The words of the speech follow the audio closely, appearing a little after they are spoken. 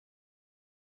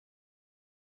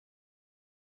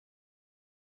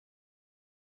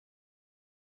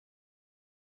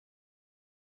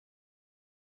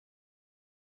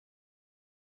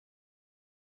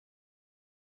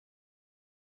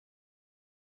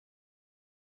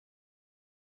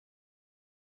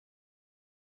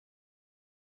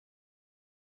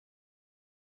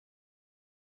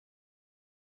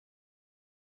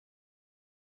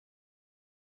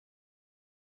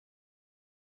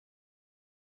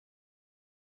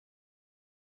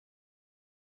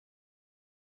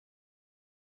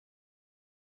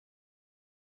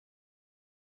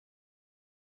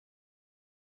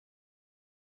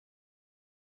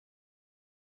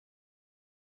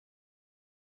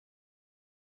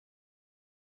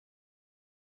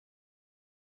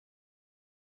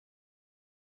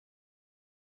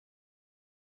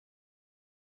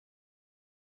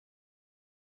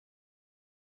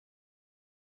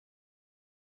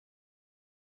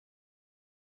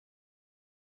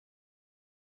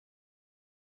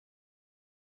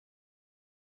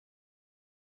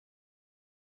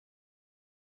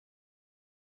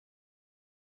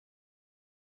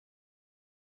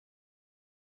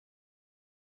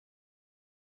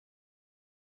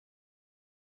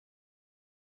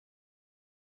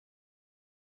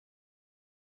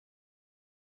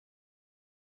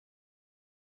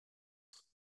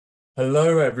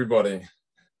Hello, everybody.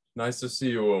 Nice to see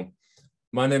you all.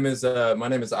 My name is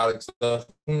Alex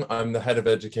Dutton. I'm the head of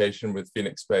education with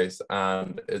Phoenix Space,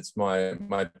 and it's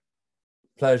my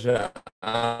pleasure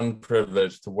and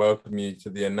privilege to welcome you to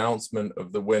the announcement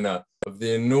of the winner of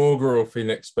the inaugural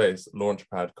Phoenix Space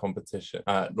Launchpad competition,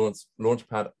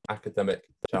 Launchpad Academic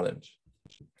Challenge.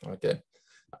 Okay.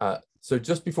 So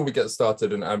just before we get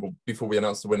started and before we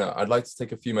announce the winner, I'd like to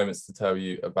take a few moments to tell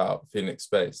you about Phoenix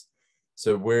Space.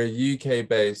 So we're a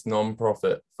UK-based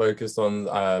non-profit focused on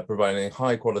providing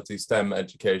high-quality STEM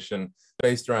education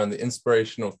based around the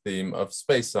inspirational theme of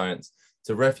space science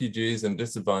to refugees and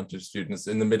disadvantaged students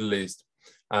in the Middle East.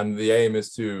 And the aim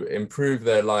is to improve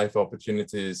their life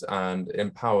opportunities and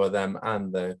empower them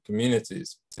and their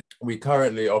communities. We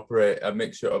currently operate a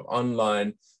mixture of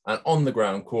online and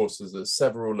on-the-ground courses at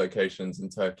several locations in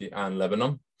Turkey and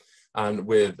Lebanon. And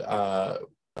with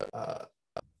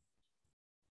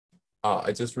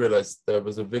I just realized there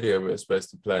was a video we were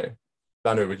supposed to play.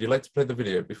 Banu, would you like to play the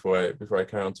video before I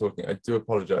carry on talking? I do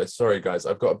apologize. Sorry, guys.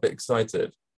 I've got a bit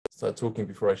excited. Started talking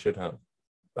before I should have.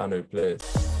 Banu, please.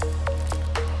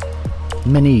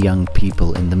 Many young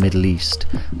people in the Middle East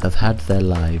have had their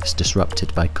lives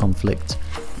disrupted by conflict,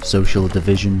 social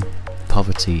division,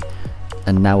 poverty,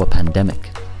 and now a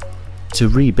pandemic. To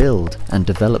rebuild and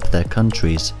develop their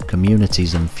countries,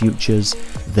 communities and futures,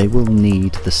 they will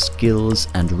need the skills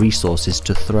and resources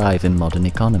to thrive in modern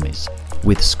economies.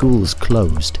 With schools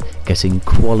closed, getting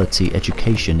quality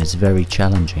education is very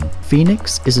challenging.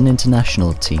 Phoenix is an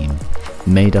international team,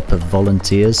 made up of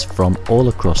volunteers from all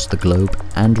across the globe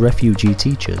and refugee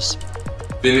teachers.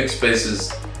 Phoenix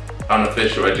Space's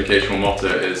unofficial educational motto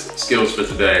is skills for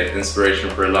today, inspiration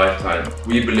for a lifetime.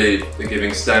 We believe that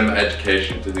giving STEM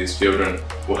education to these children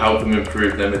will help them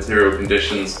improve their material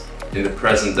conditions in the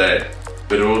present day,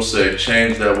 but also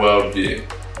change their worldview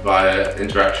via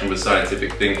interaction with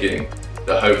scientific thinking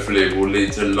that hopefully will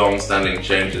lead to long-standing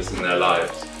changes in their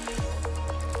lives.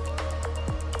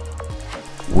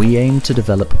 We aim to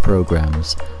develop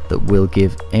programs that will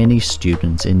give any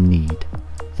student in need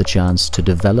the chance to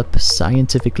develop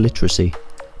scientific literacy,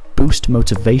 boost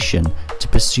motivation to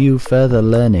pursue further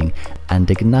learning,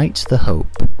 and ignite the hope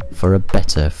for a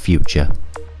better future.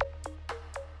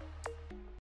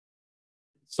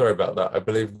 Sorry about that. I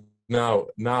believe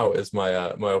now is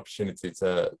my my opportunity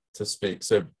to speak.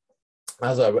 So,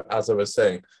 as I was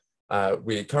saying,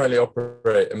 we currently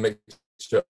operate a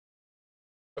mixture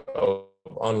of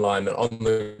online and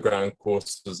on-the-ground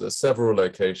courses at several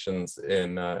locations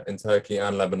in Turkey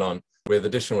and Lebanon, with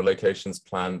additional locations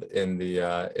planned in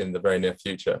the very near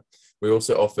future. We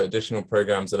also offer additional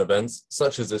programs and events,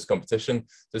 such as this competition,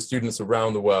 to students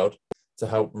around the world to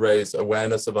help raise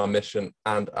awareness of our mission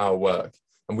and our work.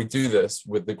 And we do this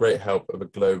with the great help of a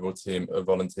global team of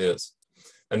volunteers.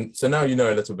 And so now you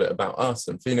know a little bit about us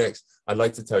and Phoenix. I'd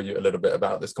like to tell you a little bit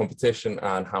about this competition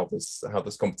and how this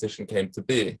competition came to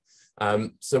be.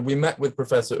 So we met with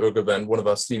Professor Urgoven, one of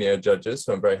our senior judges,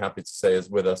 who I'm very happy to say is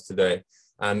with us today.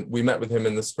 And we met with him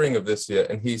in the spring of this year,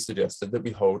 and he suggested that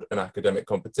we hold an academic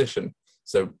competition.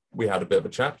 So we had a bit of a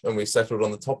chat, and we settled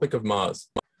on the topic of Mars.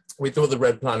 We thought the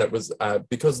Red Planet was,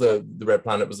 because the Red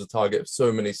Planet was a target of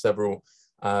so many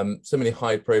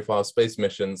high-profile space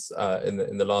missions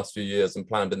in the last few years and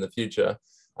planned in the future,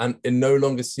 and it no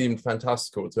longer seemed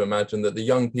fantastical to imagine that the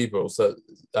young people, such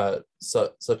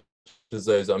as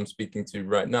those I'm speaking to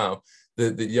right now,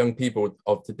 the young people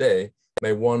of today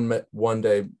may one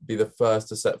day be the first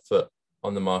to set foot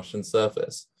on the Martian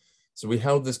surface. So we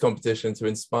held this competition to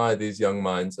inspire these young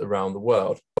minds around the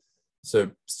world.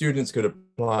 So students could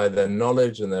apply their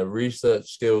knowledge and their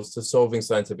research skills to solving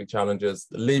scientific challenges,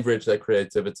 leverage their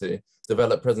creativity,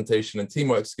 develop presentation and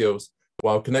teamwork skills,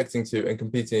 while connecting to and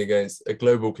competing against a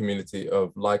global community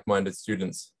of like-minded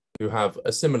students who have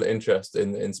a similar interest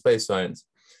in space science.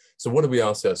 So what do we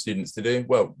ask our students to do?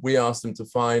 Well, we ask them to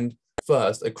find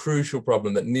first a crucial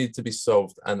problem that needs to be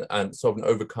solved and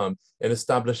overcome in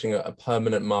establishing a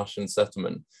permanent Martian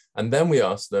settlement. And then we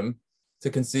ask them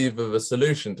to conceive of a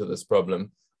solution to this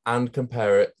problem and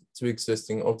compare it to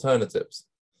existing alternatives.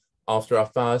 After our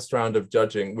first round of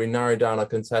judging, we narrowed down our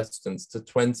contestants to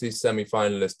 20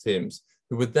 semi-finalist teams,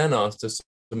 who would then ask to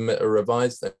submit a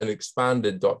revised and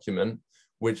expanded document,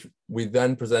 which we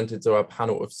then presented to our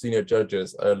panel of senior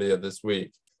judges earlier this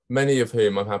week, many of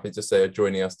whom I'm happy to say are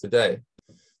joining us today.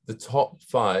 The top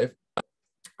five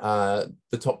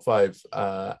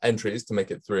entries, to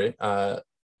make it three,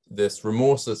 this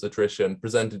remorseless attrition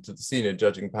presented to the senior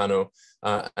judging panel,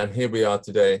 and here we are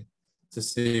today to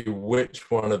see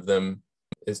which one of them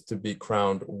is to be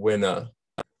crowned winner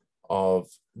of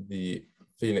the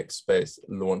Phoenix Space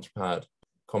Launchpad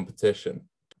competition.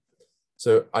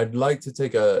 So I'd like to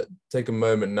take a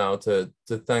moment now to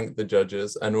thank the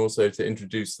judges and also to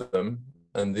introduce them.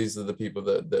 And these are the people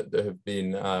that have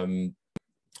been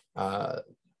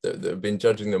that have been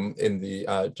judging them in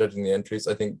the judging the entries.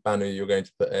 I think Banu, you're going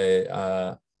to put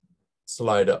a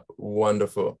slide up.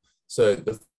 Wonderful. So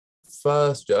the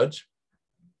first judge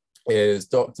is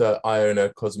Dr. Iona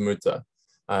Cosmuta,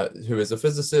 who is a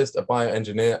physicist, a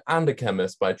bioengineer, and a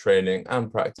chemist by training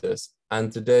and practice.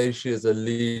 And today she is a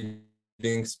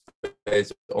leading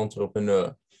space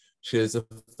entrepreneur. She is a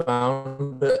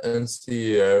founder and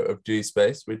CEO of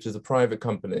G-Space, which is a private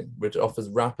company which offers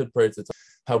rapid prototypes,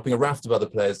 helping a raft of other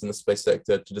players in the space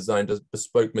sector to design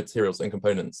bespoke materials and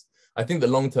components. I think the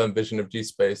long-term vision of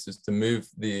G-Space is to move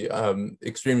the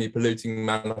extremely polluting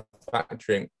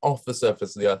manufacturing off the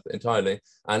surface of the Earth entirely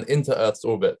and into Earth's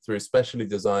orbit through specially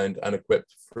designed and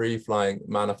equipped free-flying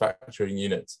manufacturing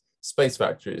units, space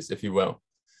factories, if you will.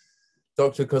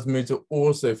 Dr. Cosmuta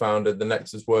also founded the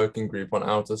Nexus Working Group on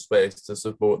Outer Space to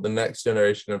support the next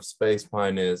generation of space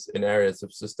pioneers in areas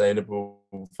of sustainable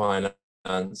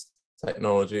finance,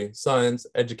 technology, science,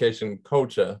 education,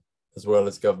 culture, as well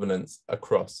as governance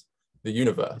across the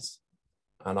universe.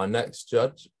 And our next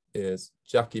judge is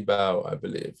Jackie Bell, I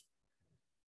believe.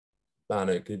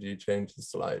 Banu, could you change the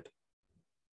slide?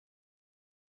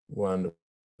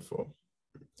 Wonderful.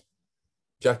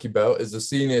 Jackie Bell is a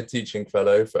senior teaching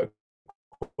fellow for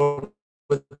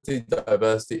Equality,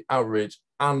 Diversity, Outreach,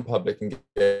 and Public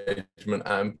Engagement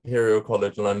at Imperial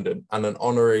College London, and an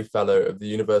honorary fellow of the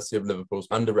University of Liverpool's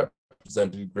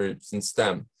underrepresented groups in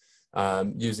STEM,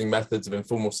 using methods of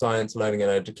informal science, learning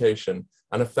and education,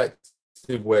 and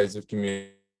effective ways of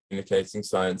communicating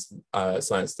science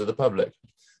to the public.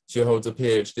 She holds a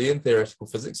PhD in theoretical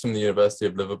physics from the University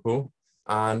of Liverpool,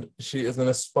 and she is an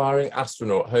aspiring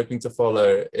astronaut hoping to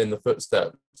follow in the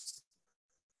footsteps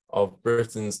of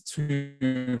Britain's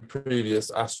two previous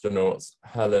astronauts,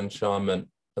 Helen Sharman,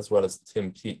 as well as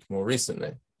Tim Peake more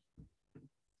recently.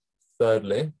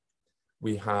 Thirdly,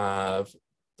 we have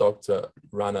Dr.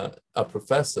 Rana,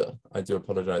 Professor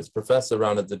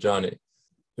Rana Dajani,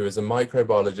 who is a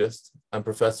microbiologist and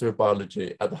professor of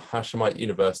biology at the Hashemite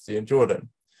University in Jordan.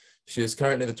 She is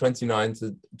currently the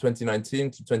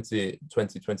 2019 to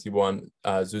 2021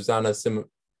 Zuzana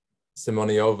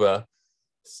Simoniova,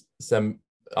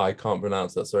 I can't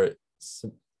pronounce that, sorry,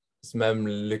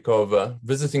 Smemlikova,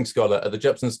 visiting scholar at the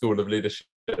Jepson School of Leadership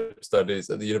Studies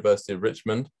at the University of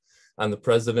Richmond, and the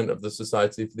president of the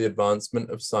Society for the Advancement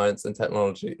of Science and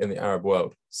Technology in the Arab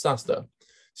World, SASTA.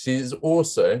 She is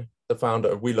also the founder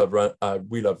of We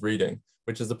Love Reading,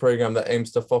 which is a program that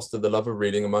aims to foster the love of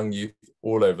reading among youth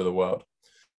all over the world.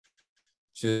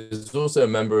 She is also a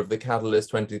member of the Catalyst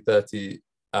 2030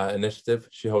 initiative.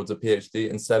 She holds a PhD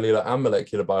in cellular and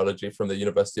molecular biology from the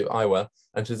University of Iowa,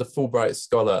 and she's a Fulbright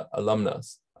Scholar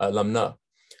alumna.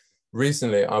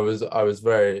 Recently, I was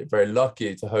very, very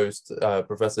lucky to host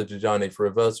Professor Dajani for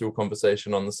a virtual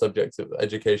conversation on the subject of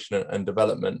education and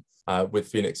development with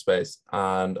Phoenix Space,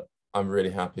 and I'm really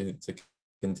happy to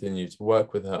continue to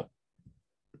work with her.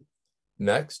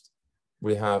 Next,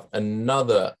 we have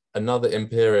another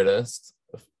imperialist,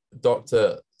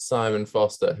 Dr. Simon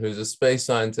Foster, who's a space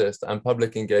scientist and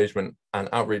public engagement and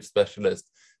outreach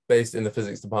specialist based in the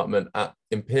physics department at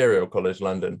Imperial College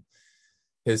London.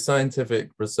 His scientific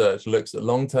research looks at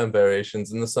long-term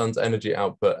variations in the sun's energy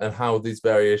output and how these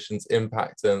variations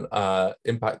impact the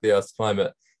Earth's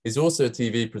climate. He's also a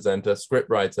TV presenter,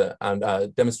 scriptwriter,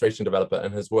 and demonstration developer,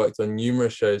 and has worked on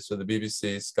numerous shows for the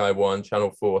BBC, Sky One,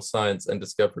 Channel 4, Science and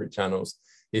Discovery channels.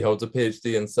 He holds a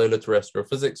PhD in solar terrestrial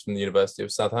physics from the University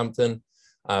of Southampton.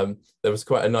 There was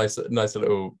quite a nice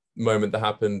little moment that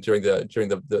happened during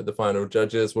the final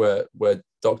judges, where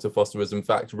Dr. Foster was in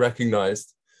fact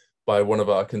recognized by one of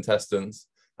our contestants,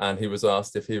 and he was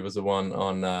asked if he was the one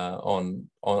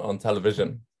on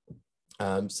television.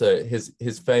 So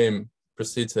his fame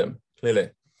precedes him,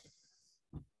 clearly.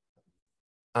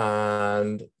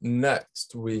 And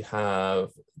next we have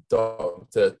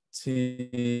Dr.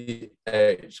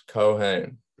 T.H.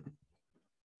 Cohen,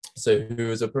 who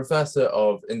is a professor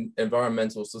of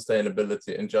environmental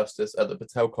sustainability and justice at the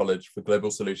Patel College for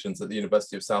Global Solutions at the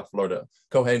University of South Florida.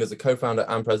 Cohen is a co-founder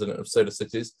and president of Solar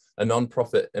Cities, a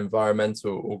non-profit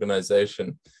environmental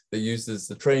organization that uses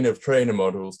the train-of-trainer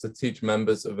models to teach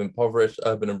members of impoverished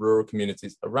urban and rural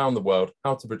communities around the world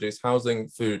how to produce housing,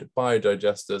 food,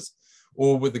 biodigesters,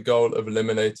 all with the goal of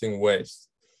eliminating waste.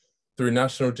 Through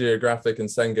National Geographic and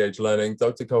Cengage learning,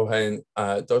 Dr. Cohen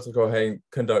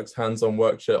conducts hands-on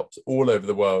workshops all over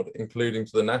the world, including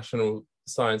to the National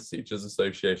Science Teachers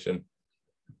Association,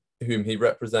 whom he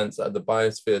represents at the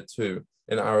Biosphere 2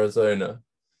 in Arizona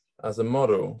as a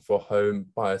model for home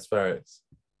biospherics.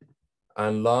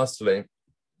 And lastly,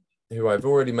 who I've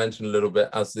already mentioned a little bit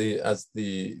as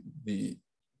the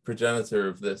progenitor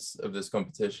of this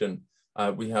competition,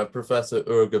 we have Professor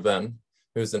Urgaven,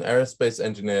 who's an aerospace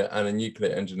engineer and a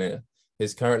nuclear engineer.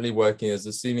 He's currently working as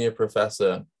a senior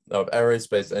professor of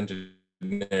aerospace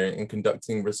engineering and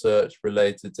conducting research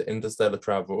related to interstellar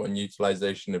travel and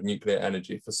utilization of nuclear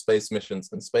energy for space missions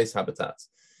and space habitats.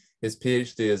 His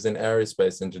PhD is in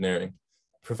aerospace engineering.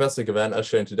 Professor Gavan, as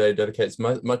shown today, dedicates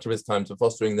much of his time to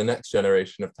fostering the next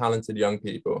generation of talented young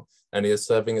people, and he is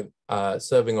serving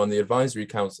on the advisory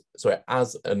council,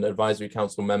 as an advisory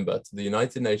council member to the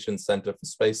United Nations Center for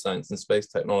Space Science and Space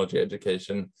Technology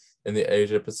Education in the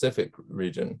Asia Pacific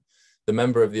region.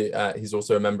 He's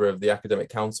also a member of the Academic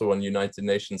Council on United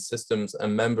Nations Systems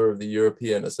and member of the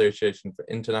European Association for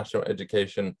International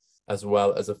Education, as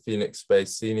well as a Phoenix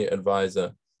Space senior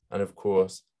advisor, and of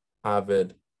course,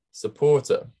 avid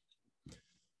supporter.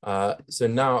 So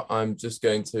now I'm just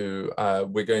going to,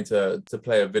 we're going to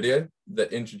play a video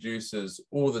that introduces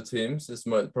all the teams. This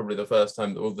is probably the first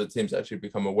time that all the teams actually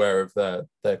become aware of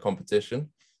their competition.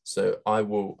 So I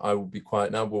will be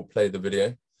quiet now. We'll play the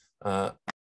video.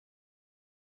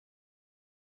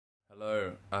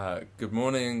 Hello, good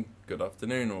morning, good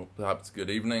afternoon, or perhaps good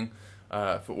evening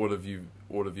for all of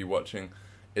you watching.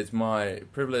 It's my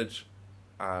privilege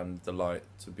and delight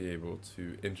to be able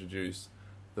to introduce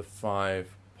the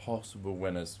 5 possible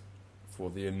winners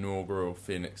for the inaugural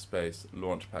Phoenix Space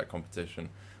Launchpad competition.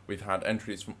 We've had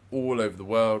entries from all over the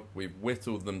world. We've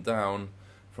whittled them down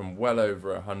from well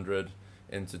over 100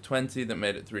 into 20 that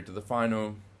made it through to the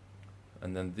final.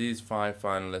 And then these 5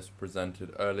 finalists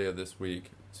presented earlier this week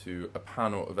to a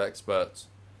panel of experts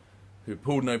who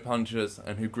pulled no punches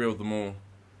and who grilled them all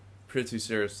pretty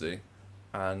seriously.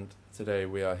 And today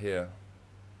we are here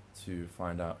to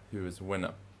find out who is the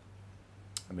winner.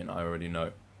 I mean, I already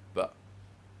know, but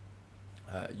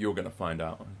you're going to find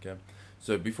out, okay?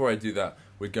 So before I do that,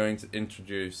 we're going to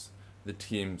introduce the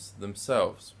teams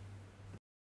themselves.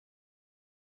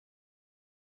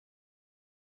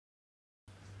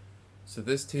 So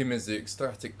this team is the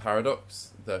Ecstatic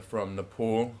Paradox. They're from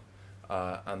Nepal,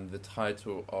 and the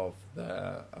title of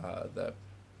their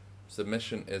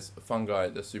submission is Fungi,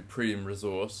 the Supreme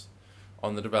Resource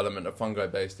on the Development of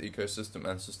Fungi-Based Ecosystem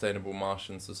and Sustainable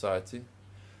Martian Society.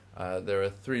 There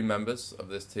are 3 members of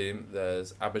this team.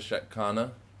 There's Abhishek Khanna,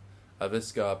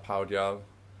 Aviskar Paudyal,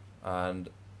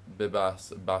 and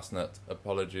Bibas Basnet.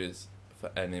 Apologies for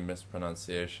any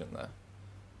mispronunciation there.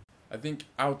 I think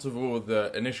out of all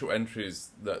the initial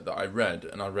entries that I read,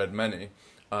 and I read many,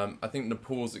 I think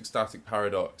Nepal's Ecstatic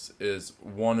Paradox is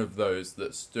one of those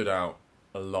that stood out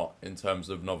a lot in terms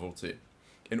of novelty.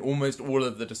 In almost all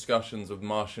of the discussions of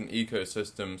Martian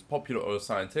ecosystems, popular or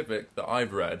scientific, that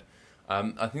I've read,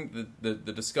 I think the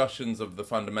discussions of the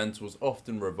fundamentals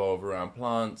often revolve around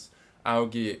plants,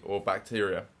 algae, or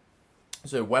bacteria.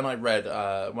 So when I read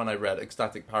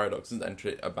Ecstatic Paradox's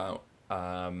entry about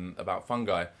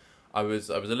fungi, I was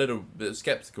a little bit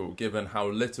skeptical given how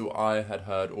little I had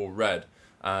heard or read,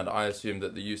 and I assumed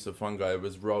that the use of fungi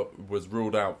was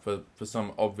ruled out for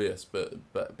some obvious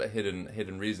but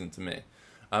hidden reason to me.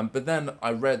 But then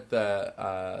I read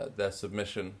their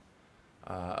submission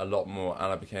a lot more,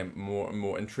 and I became more and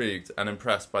more intrigued and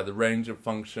impressed by the range of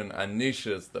function and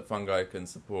niches that fungi can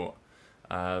support.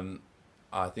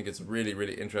 I think it's a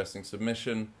really interesting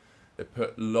submission. They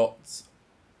put lots.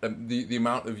 The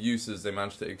amount of uses they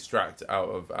managed to extract out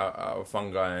of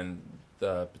fungi and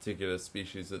the particular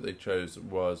species that they chose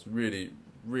was really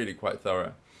quite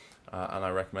thorough, and I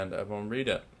recommend everyone read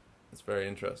it. It's very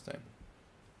interesting.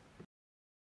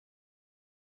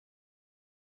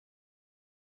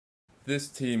 This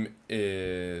team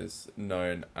is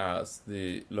known as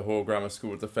the Lahore Grammar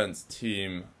School Defence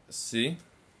Team C,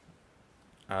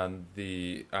 and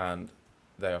they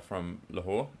are from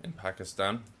Lahore in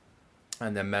Pakistan.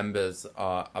 And their members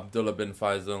are Abdullah bin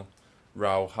Faisal,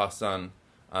 Rao Hassan,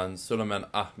 and Sulaiman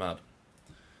Ahmad.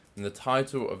 And the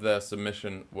title of their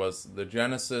submission was The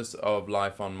Genesis of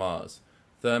Life on Mars,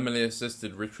 Thermally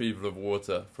Assisted Retrieval of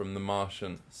Water from the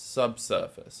Martian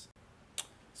Subsurface.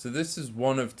 So this is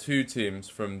one of 2 teams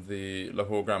from the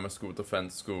Lahore Grammar School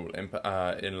Defence School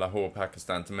in Lahore,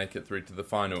 Pakistan, to make it through to the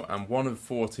final, and one of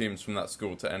 4 teams from that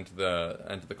school to enter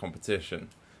the competition.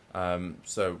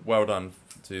 So well done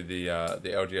to the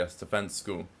LGS Defence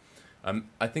School.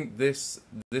 I think this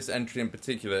entry in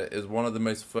particular is one of the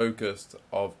most focused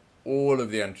of all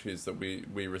of the entries that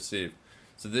we received.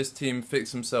 So this team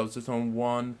fixed themselves just on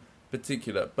one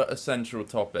particular but essential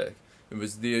topic. It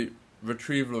was the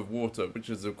retrieval of water, which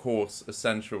is of course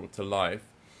essential to life,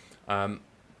 on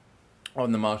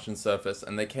the Martian surface,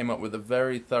 and they came up with a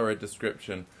very thorough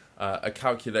description, a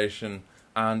calculation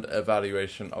and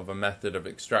evaluation of a method of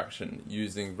extraction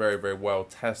using very, very well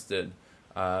tested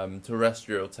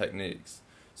terrestrial techniques.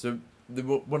 So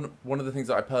one of the things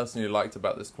that I personally liked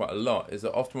about this quite a lot is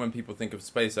that often when people think of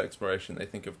space exploration, they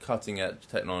think of cutting edge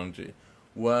technology,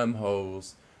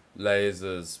 wormholes,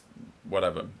 lasers,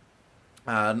 whatever.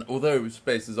 And although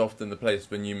space is often the place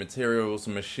for new materials,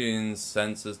 machines,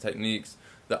 sensors, techniques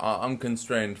that are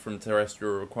unconstrained from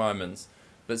terrestrial requirements,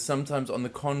 but sometimes on the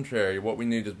contrary, what we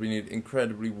need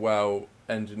incredibly well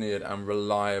engineered and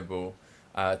reliable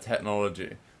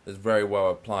technology that's very well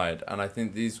applied. And I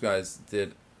think these guys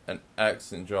did an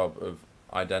excellent job of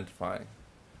identifying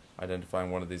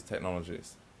one of these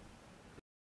technologies.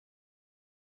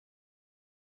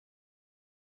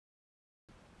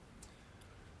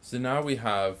 So now we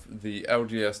have the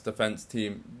LGS Defence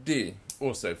Team D,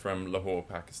 also from Lahore,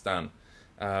 Pakistan.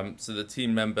 So the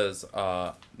team members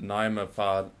are Naima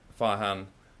Farhan,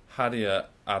 Hadia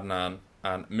Adnan,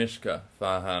 and Mishka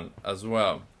Farhan as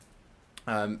well.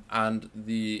 And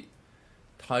the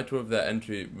title of their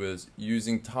entry was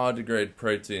Using Tardigrade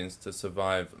Proteins to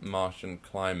Survive Martian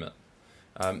Climate.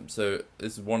 So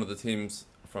this is one of the teams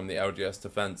from the LGS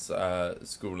Defence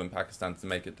School in Pakistan to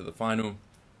make it to the final.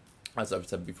 As I've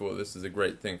said before, this is a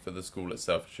great thing for the school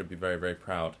itself. It should be very, very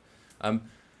proud.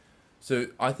 So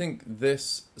I think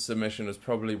this submission is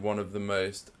probably one of the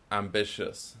most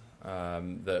ambitious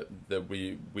that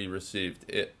we received.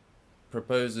 It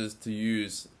proposes to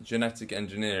use genetic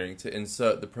engineering to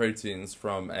insert the proteins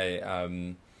from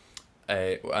an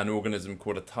organism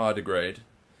called a tardigrade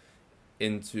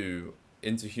into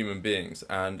human beings.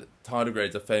 And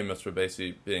tardigrades are famous for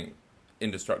basically being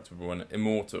indestructible and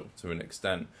immortal to an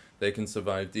extent. They can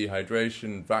survive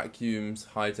dehydration, vacuums,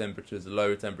 high temperatures,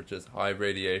 low temperatures, high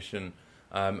radiation,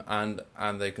 and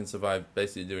they can survive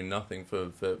basically doing nothing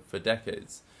for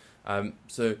decades.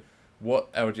 So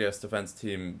what LGS Defence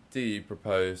Team D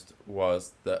proposed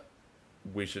was that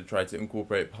we should try to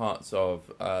incorporate parts of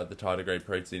the tardigrade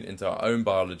protein into our own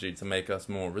biology to make us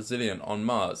more resilient on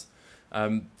Mars.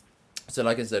 So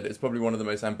like I said, it's probably one of the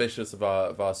most ambitious of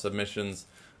our submissions.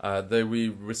 Though we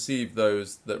received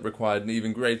those that required an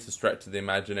even greater stretch to the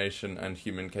imagination and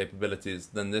human capabilities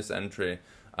than this entry,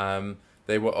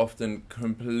 they were often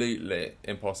completely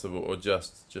impossible or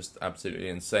just absolutely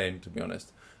insane, to be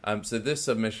honest. So this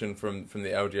submission from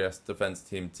the LGS Defence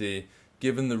Team D,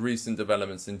 given the recent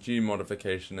developments in gene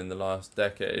modification in the last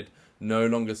decade, no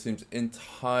longer seems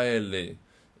entirely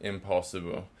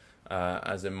impossible,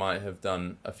 as it might have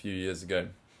done a few years ago.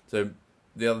 So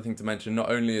the other thing to mention, not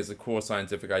only is the core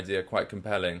scientific idea quite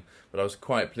compelling, but I was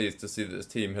quite pleased to see that this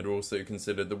team had also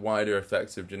considered the wider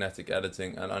effects of genetic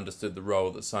editing and understood the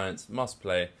role that science must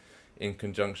play in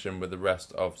conjunction with the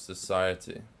rest of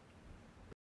society.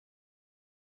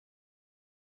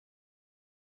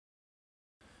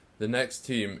 The next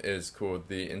team is called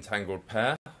the Entangled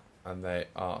Pair, and they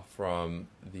are from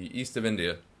the east of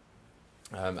India.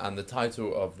 And the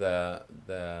title of their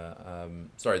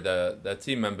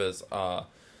team members are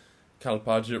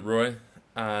Kalpajit Roy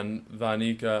and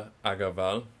Vanika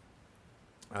Agarwal.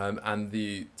 And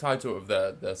the title of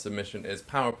their submission is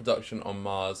Power Production on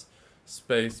Mars,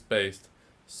 Space-Based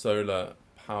Solar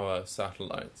Power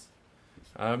Satellites.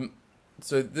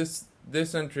 So this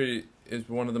entry is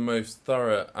one of the most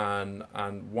thorough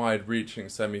and wide-reaching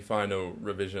semi-final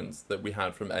revisions that we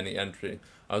had from any entry.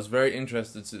 I was very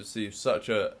interested to see such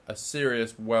a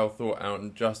serious, well-thought-out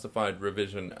and justified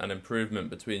revision and improvement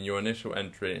between your initial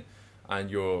entry and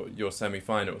your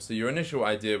semi-final. So your initial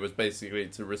idea was basically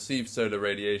to receive solar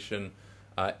radiation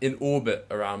in orbit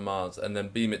around Mars and then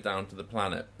beam it down to the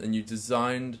planet. And you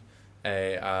designed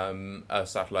a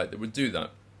satellite that would do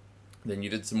that. Then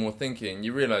you did some more thinking.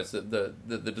 You realized that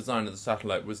the design of the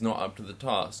satellite was not up to the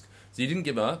task. So you didn't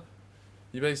give up.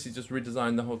 You basically just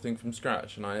redesigned the whole thing from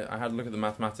scratch. And I had a look at the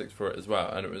mathematics for it as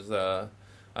well. And it was,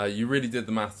 you really did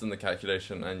the maths and the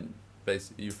calculation, and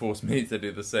basically you forced me to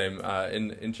do the same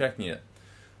in checking it.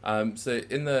 So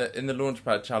in the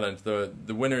Launchpad challenge,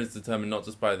 the winner is determined not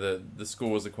just by the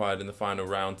scores acquired in the final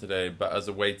round today, but as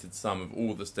a weighted sum of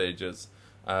all the stages.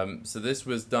 So this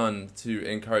was done to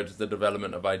encourage the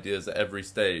development of ideas at every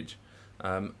stage,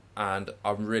 and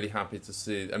I'm really happy to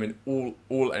see. I mean,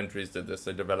 all entries did this;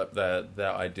 they developed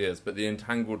their ideas. But the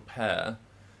Entangled Pair,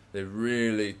 they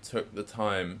really took the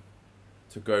time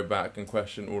to go back and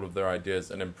question all of their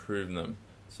ideas and improve them.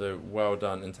 So well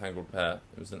done, Entangled Pair.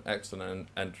 It was an excellent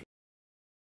entry.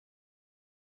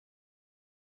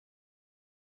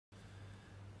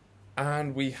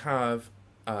 And we have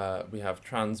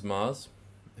Transmars,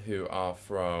 who are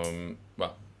from,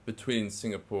 well, between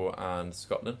Singapore and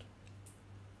Scotland.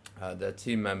 Their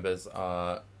team members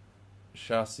are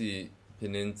Shasi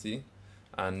Pininti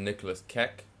and Nicholas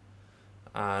Keck.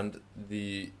 And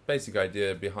the basic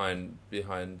idea behind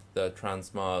the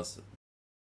Transmars,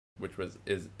 which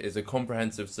is a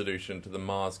comprehensive solution to the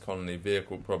Mars colony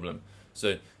vehicle problem.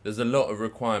 So there's a lot of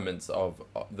requirements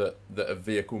that a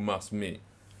vehicle must meet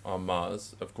on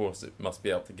Mars. Of course, it must be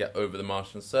able to get over the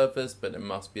Martian surface, but it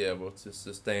must be able to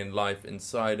sustain life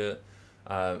inside it.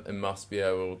 It must be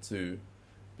able to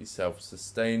be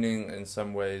self-sustaining in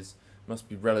some ways. It must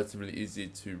be relatively easy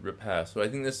to repair. So I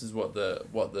think this is what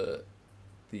the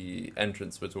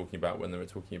entrants were talking about when they were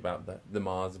talking about the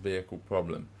Mars vehicle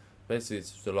problem. Basically,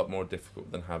 it's just a lot more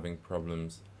difficult than having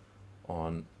problems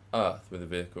on Earth with a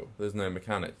vehicle. There's no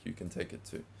mechanic you can take it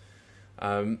to.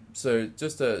 So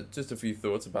just a few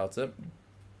thoughts about it.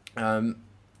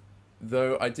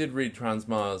 Though I did read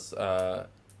Transmar's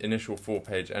initial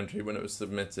 4-page entry when it was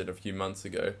submitted a few months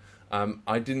ago,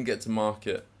 I didn't get to mark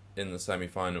it in the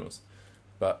semi-finals.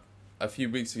 But a few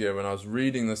weeks ago, when I was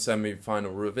reading the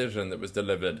semi-final revision that was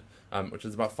delivered, which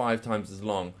was about 5 times as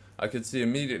long, I could see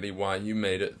immediately why you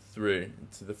made it through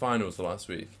to the finals last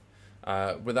week.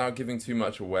 Without giving too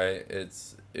much away,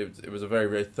 it was a very,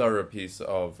 very thorough piece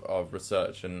of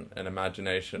research and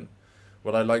imagination.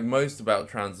 What I like most about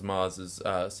Transmars's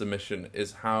submission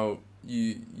is how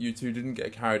you two didn't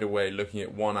get carried away looking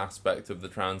at one aspect of the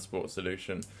transport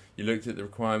solution. You looked at the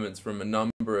requirements from a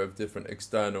number of different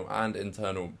external and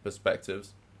internal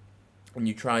perspectives, and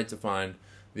you tried to find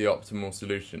the optimal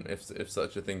solution if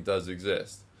such a thing does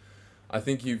exist. I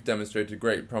think you've demonstrated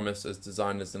great promise as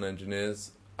designers and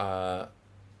engineers, and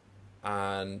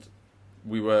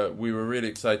we were really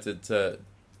excited to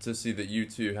see that you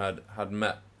two had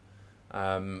met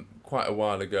quite a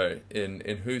while ago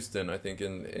in Houston, I think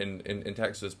in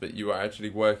Texas, but you were actually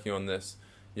working on this,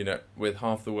 with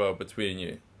half the world between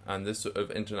you, and this sort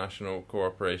of international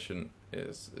cooperation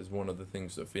is one of the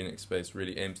things that Phoenix Space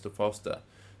really aims to foster.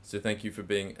 So thank you for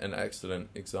being an excellent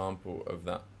example of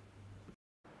that.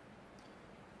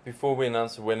 Before we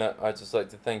announce the winner, I'd just like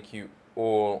to thank you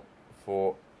all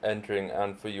for entering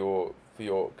and for your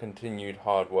continued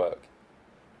hard work.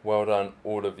 Well done,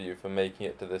 all of you, for making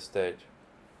it to this stage.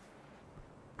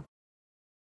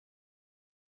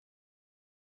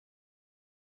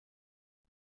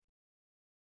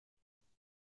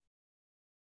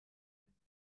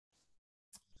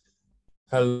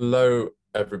 Hello,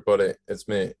 everybody. It's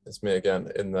me again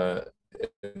in the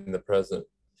present.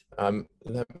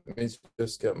 Let me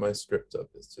just get my script up.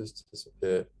 It's just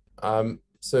disappeared.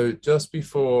 So just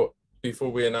before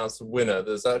we announce the winner,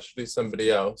 there's actually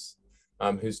somebody else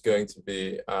who's going to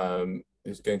be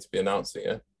announcing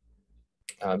it,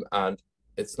 and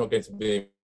it's not going to be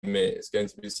me. It's going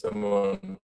to be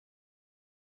someone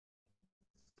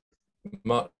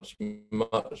much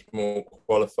more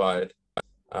qualified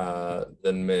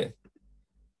than me.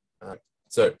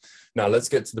 So now let's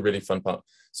get to the really fun part.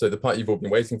 So the part you've all been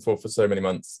waiting for so many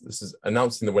months. This is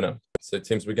announcing the winner. So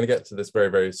teams, we're going to get to this very,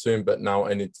 very soon, but now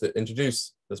I need to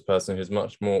introduce this person who's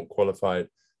much more qualified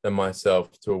than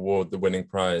myself to award the winning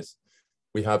prize.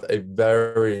 We have a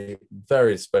very,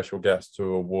 very special guest to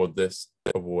award this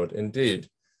award. Indeed,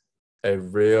 a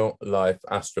real life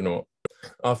astronaut.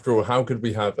 After all, how could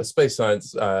we have a space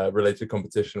science related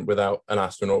competition without an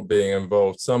astronaut being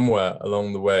involved somewhere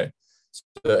along the way?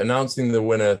 So announcing the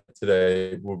winner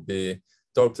today will be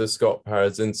Dr. Scott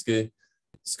Parazynski.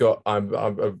 Scott, I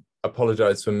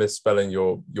apologize for misspelling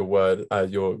your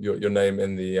name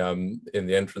in the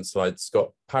entrance slide.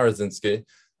 Scott Parazynski,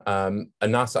 a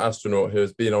NASA astronaut who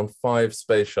has been on 5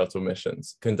 space shuttle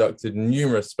missions, conducted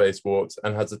numerous spacewalks,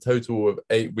 and has a total of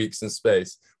 8 weeks in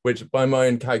space, which by my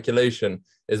own calculation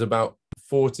is about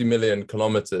 40 million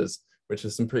kilometers, which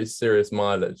is some pretty serious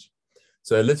mileage.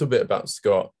 So a little bit about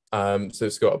Scott. So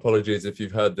Scott, apologies if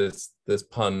you've heard this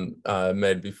pun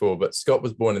made before, but Scott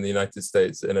was born in the United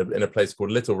States in a place called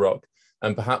Little Rock,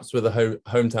 and perhaps with a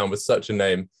hometown with such a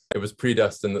name, it was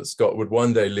predestined that Scott would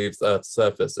one day leave the Earth's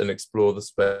surface and explore the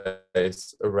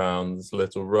space around this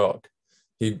little rock.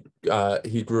 He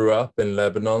grew up in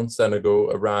Lebanon,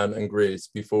 Senegal, Iran, and Greece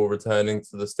before returning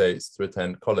to the States to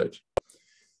attend college.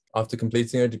 After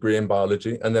completing a degree in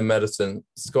biology and then medicine,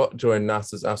 Scott joined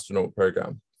NASA's astronaut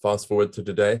program. Fast forward to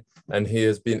today, and he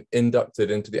has been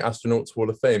inducted into the Astronauts Hall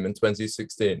of Fame in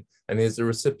 2016, and he is a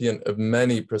recipient of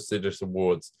many prestigious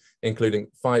awards, including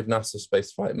 5 NASA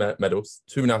Spaceflight Medals,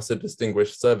 2 NASA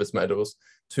Distinguished Service Medals,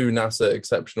 2 NASA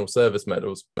Exceptional Service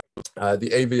Medals, the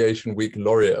Aviation Week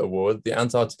Laureate Award, the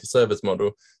Antarctica Service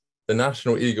Medal, the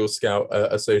National Eagle Scout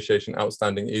Association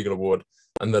Outstanding Eagle Award,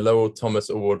 and the Lowell Thomas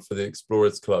Award for the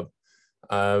Explorers Club.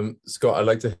 Scott, I'd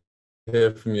like to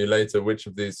hear from you later which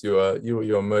of these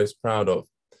you're most proud of.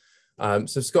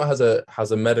 So Scott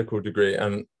has a medical degree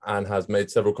and has made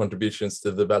several contributions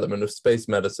to the development of space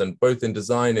medicine, both in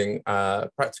designing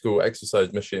practical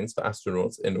exercise machines for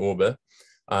astronauts in orbit,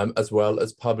 as well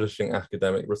as publishing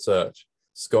academic research.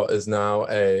 Scott is now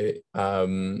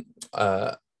the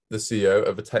CEO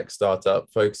of a tech startup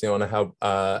focusing on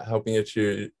helping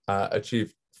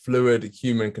achieve fluid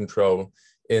human control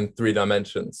in 3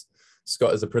 dimensions.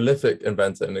 Scott is a prolific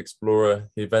inventor and explorer.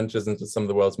 He ventures into some of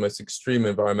the world's most extreme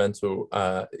environments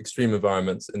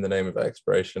in the name of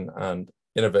exploration and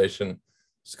innovation.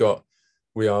 Scott,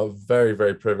 we are very,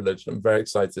 very privileged and very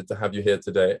excited to have you here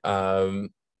today.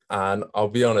 And I'll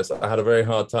be honest, I had a very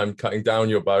hard time cutting down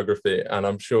your biography, and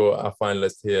I'm sure our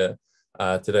finalists here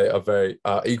today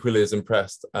are equally as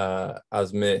impressed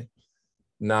as me.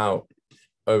 Now,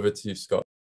 over to you, Scott.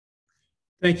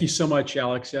 Thank you so much,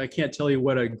 Alex. I can't tell you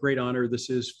what a great honor this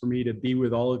is for me to be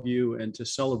with all of you and to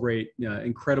celebrate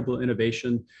incredible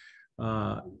innovation.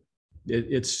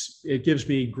 It gives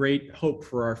me great hope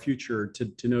for our future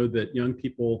to know that young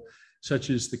people,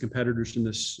 such as the competitors in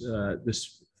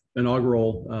this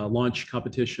inaugural launch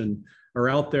competition, are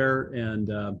out there.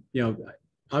 And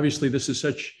obviously, this is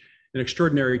such an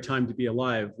extraordinary time to be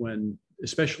alive, when,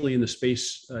 especially in the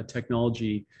space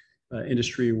technology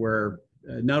industry, where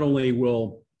not only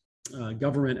will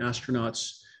government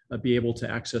astronauts be able to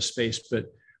access space,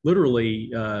 but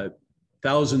literally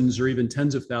thousands or even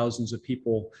tens of thousands of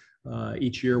people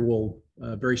each year will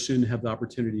very soon have the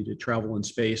opportunity to travel in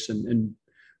space and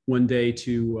one day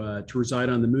to reside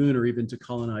on the moon or even to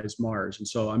colonize Mars. And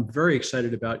so I'm very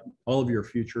excited about all of your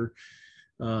future.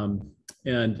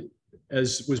 And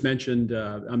as was mentioned,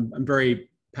 I'm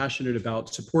very passionate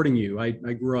about supporting you. I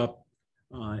grew up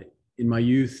in my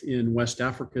youth in West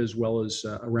Africa, as well as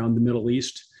around the Middle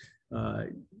East.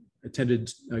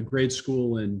 Attended grade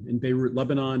school in Beirut,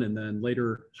 Lebanon, and then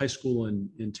later high school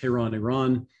in Tehran,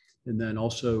 Iran, and then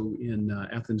also in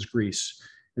Athens, Greece.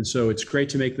 And so it's great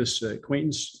to make this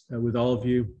acquaintance with all of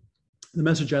you. The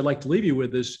message I'd like to leave you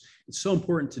with is it's so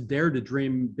important to dare to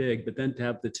dream big, but then to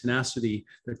have the tenacity,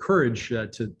 the courage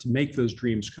to make those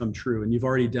dreams come true. And you've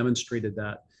already demonstrated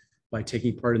that by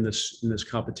taking part in this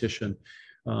competition.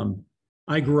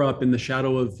 I grew up in the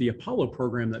shadow of the Apollo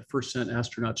program that first sent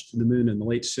astronauts to the moon in the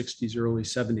late 60s, early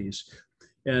 70s.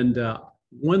 And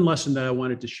one lesson that I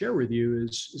wanted to share with you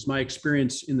is my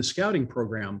experience in the scouting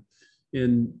program.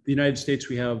 In the United States,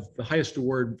 we have the highest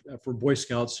award for Boy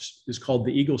Scouts is called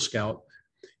the Eagle Scout.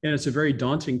 And it's a very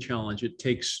daunting challenge. It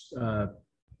takes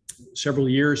several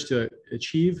years to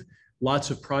achieve,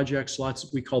 lots of projects,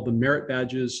 we call them merit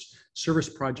badges, service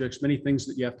projects, many things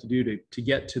that you have to do to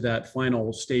get to that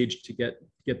final stage to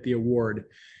get the award.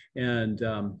 And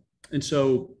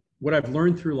so what I've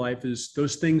learned through life is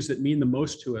those things that mean the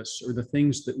most to us are the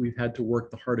things that we've had to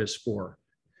work the hardest for.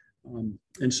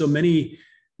 And so many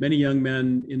young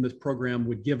men in this program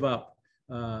would give up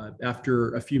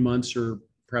after a few months or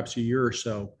perhaps a year or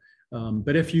so.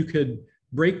 But if you could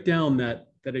break down that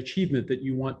achievement that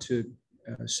you want to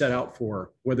set out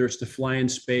for, whether it's to fly in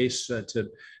space, to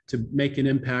make an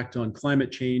impact on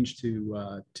climate change,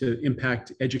 to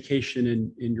impact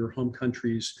education in your home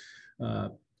countries,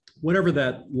 whatever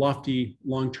that lofty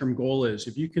long-term goal is,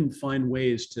 if you can find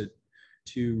ways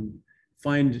to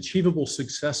find achievable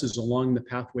successes along the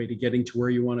pathway to getting to where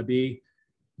you want to be,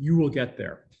 you will get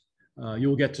there. You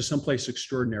will get to someplace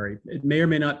extraordinary. It may or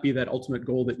may not be that ultimate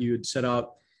goal that you had set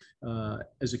out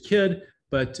as a kid,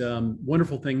 but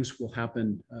wonderful things will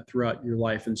happen throughout your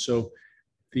life. And so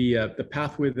the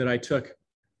pathway that I took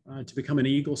to become an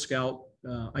Eagle Scout,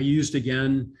 I used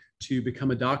again to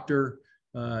become a doctor,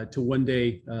 to one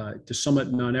day to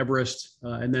summit Mount Everest,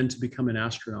 and then to become an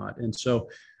astronaut. And so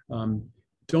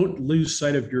don't lose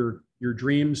sight of your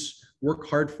dreams, work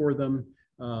hard for them,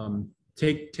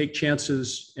 take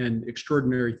chances, and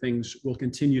extraordinary things will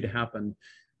continue to happen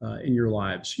in your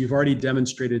lives. You've already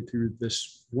demonstrated through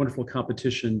this wonderful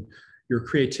competition your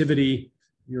creativity,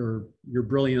 your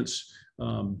brilliance.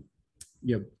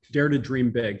 Dare to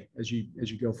dream big as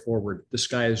you go forward. The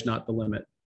sky is not the limit.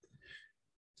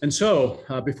 And so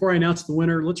before I announce the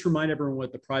winner, let's remind everyone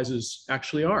what the prizes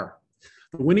actually are.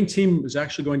 The winning team is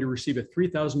actually going to receive a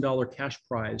 $3,000 cash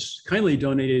prize, kindly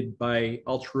donated by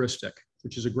Altruistic,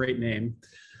 which is a great name,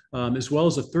 as well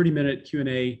as a 30-minute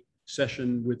Q&A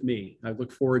session with me. I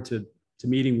look forward to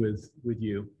meeting with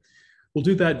you. We'll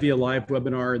do that via live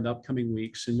webinar in the upcoming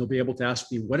weeks, and you'll be able to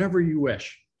ask me whatever you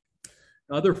wish.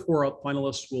 other four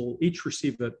finalists will each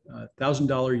receive a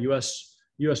 $1,000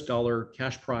 US dollar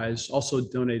cash prize, also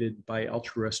donated by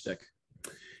Altruistic.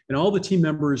 And all the team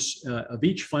members of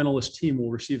each finalist team will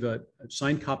receive a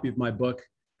signed copy of my book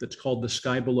that's called The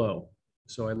Sky Below.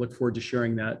 So I look forward to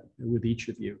sharing that with each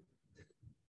of you.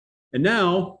 And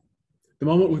now, the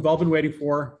moment we've all been waiting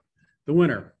for, the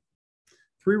winner.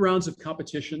 3 rounds of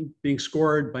competition being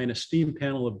scored by an esteemed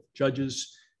panel of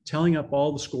judges, tallying up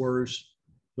all the scores.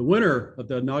 The winner of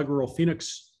the inaugural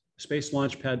Phoenix Space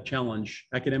Launchpad Challenge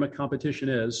academic competition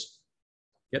is,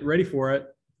 get ready for it,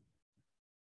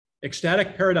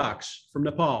 Ecstatic Paradox from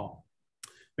Nepal,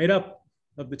 made up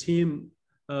of the team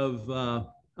of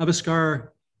Aviskar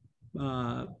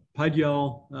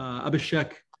Padyal,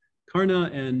 Abhishek Karna,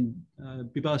 and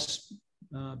Bibas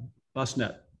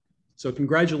Basnet. So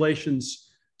congratulations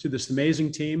to this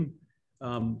amazing team.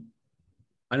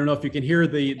 I don't know if you can hear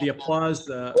the applause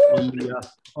on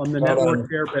the network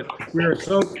here, but we are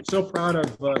so proud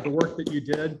of the work that you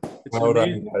did. It's an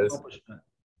amazing accomplishment.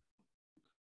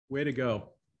 Way to go.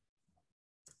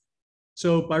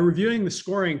 So by reviewing the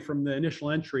scoring from the initial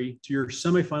entry to your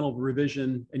semifinal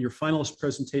revision and your finalist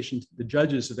presentation to the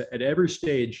judges at every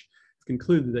stage,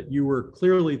 concluded that you were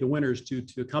clearly the winners due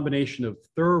to a combination of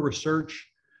thorough research,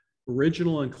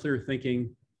 original and clear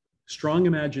thinking, strong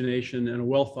imagination, and a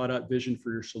well thought out vision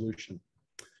for your solution.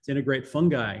 To integrate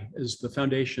fungi as the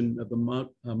foundation of the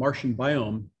Martian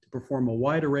biome to perform a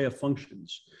wide array of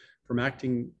functions, from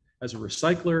acting as a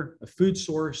recycler, a food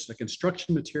source, a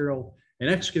construction material, an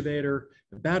excavator,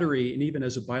 a battery, and even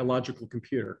as a biological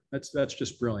computer. That's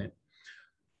just brilliant.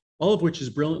 All of which is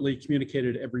brilliantly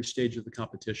communicated at every stage of the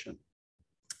competition.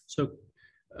 So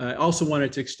I also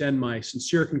wanted to extend my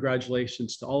sincere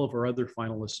congratulations to all of our other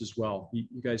finalists as well.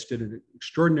 You guys did an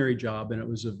extraordinary job, and it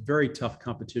was a very tough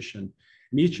competition.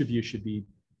 And each of you should be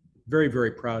very,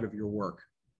 very proud of your work.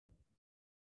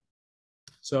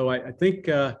 So I think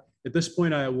at this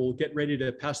point, I will get ready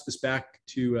to pass this back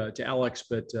to Alex,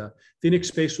 but Phoenix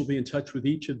Space will be in touch with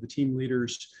each of the team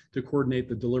leaders to coordinate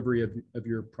the delivery of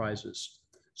your prizes.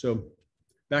 So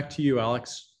back to you,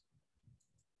 Alex.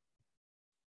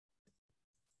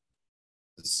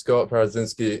 Scott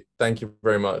Parazynski, thank you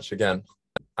very much again.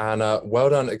 And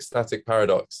well done, Ecstatic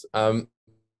Paradox.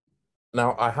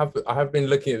 Now, I have been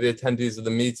looking at the attendees of the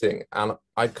meeting, and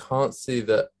I can't see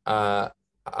that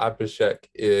Abhishek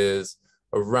is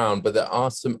around, but there are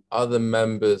some other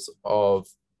members of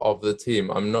the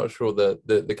team. I'm not sure that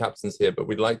the captain's here, but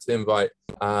we'd like to invite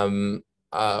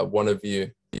one of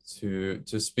you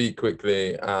to speak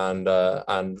quickly and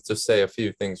just say a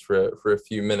few things for a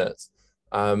few minutes.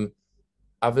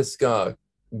 Aviskar,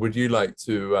 would you like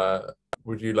to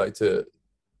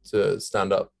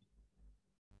stand up?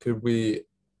 Could we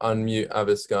unmute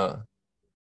Aviskar?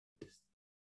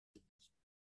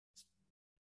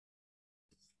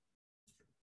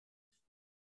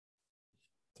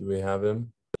 Do we have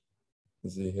him?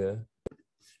 Is he here?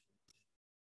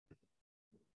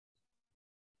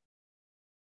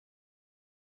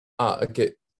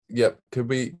 Okay. Yep. Could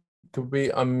we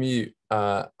unmute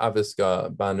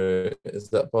Aviskar Banu? Is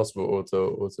that possible, or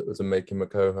to make him a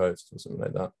co-host or something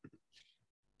like that?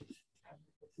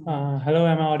 Hello,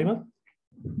 am I audible?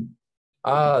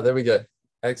 There we go.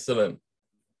 Excellent.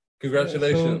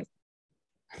 Congratulations.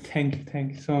 Thank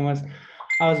you so much.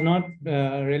 I was not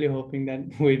really hoping that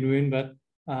we'd win, but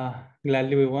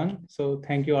gladly we won. So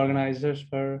thank you, organizers,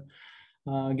 for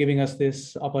giving us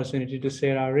this opportunity to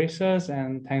share our research,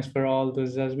 and thanks for all the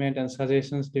judgment and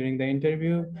suggestions during the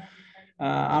interview.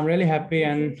 I'm really happy,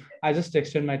 and I just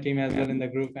texted my team as well in the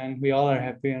group, and we all are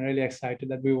happy and really excited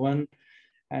that we won.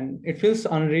 And it feels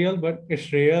unreal, but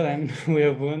it's real, and we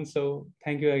have won. So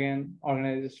thank you again,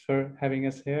 organizers, for having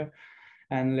us here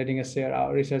and letting us share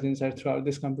our research insights throughout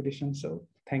this competition. So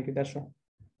thank you, that's all.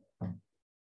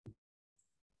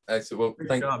 Excellent.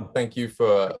 Well, thank you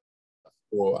for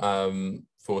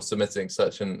submitting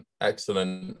such an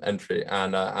excellent entry.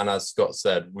 And as Scott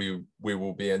said, we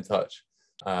will be in touch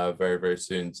very, very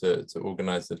soon to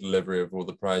organize the delivery of all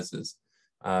the prizes.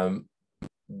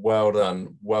 Well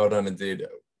done indeed.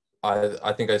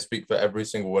 I think I speak for every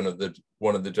single one of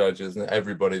the judges and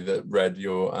everybody that read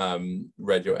your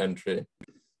entry.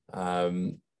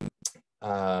 I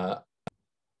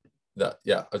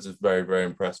was just very, very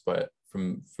impressed by it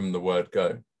from the word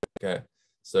go. Okay,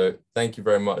 so thank you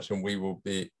very much, and we will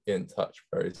be in touch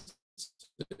very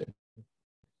soon.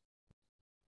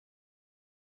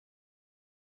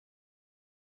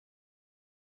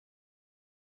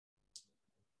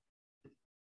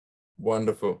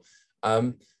 Wonderful.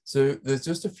 So there's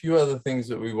just a few other things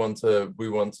that we want to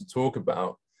talk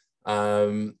about.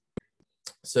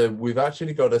 So we've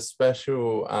actually got a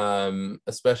special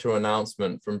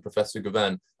announcement from Professor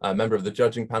Guven, a member of the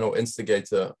judging panel,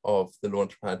 instigator of the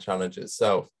Launchpad Challenge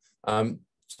itself.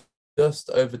 Just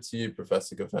over to you,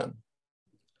 Professor Guven.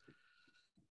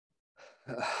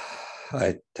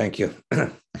 Hi, thank you.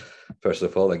 First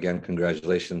of all, again,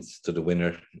 congratulations to the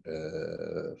winner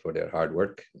for their hard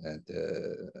work. And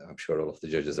I'm sure all of the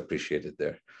judges appreciated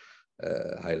their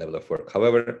high level of work.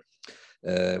 However,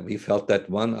 we felt that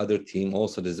one other team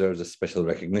also deserves a special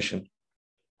recognition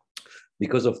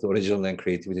because of the original and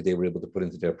creativity they were able to put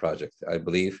into their project. I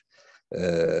believe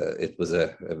it was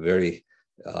a very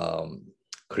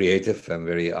creative and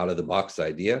very out-of-the-box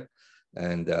idea.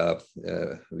 And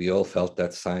we all felt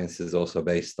that science is also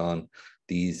based on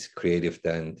these creative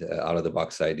and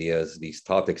out-of-the-box ideas, these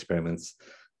thought experiments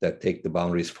that take the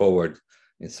boundaries forward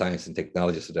in science and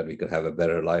technology so that we could have a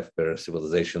better life, better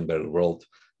civilization, better world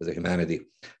as a humanity.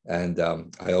 And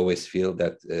I always feel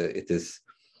that it is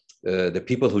the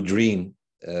people who dream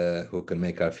who can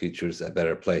make our futures a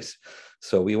better place.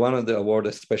 So we wanted to award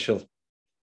a special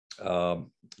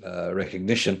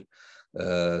recognition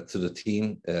to the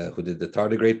team who did the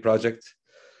tardigrade project,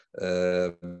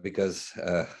 because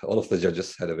all of the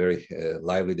judges had a very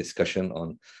lively discussion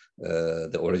on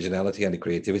the originality and the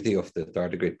creativity of the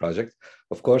tardigrade project.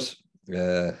 Of course,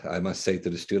 I must say to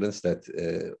the students that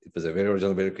it was a very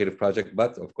original, very creative project,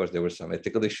 but of course there were some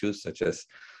ethical issues such as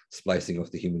splicing of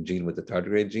the human gene with the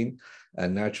tardigrade gene.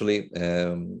 And naturally,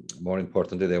 more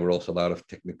importantly, there were also a lot of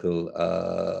technical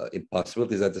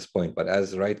impossibilities at this point. But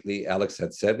as rightly Alex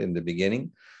had said in the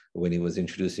beginning, when he was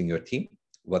introducing your team,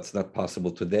 what's not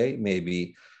possible today may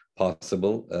be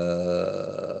possible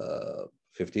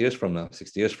 50 years from now,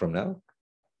 60 years from now.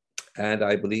 And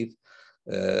I believe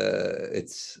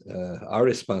it's our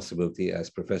responsibility as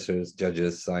professors,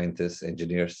 judges, scientists,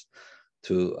 engineers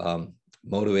to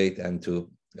motivate and to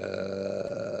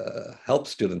help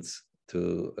students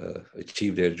to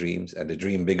achieve their dreams and to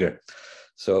dream bigger.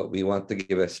 So we want to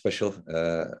give a special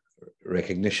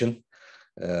recognition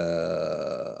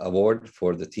award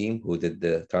for the team who did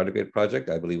the tardigrade project.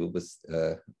 I believe it was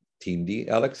Team D,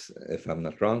 Alex, if I'm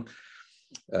not wrong.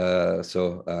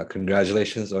 So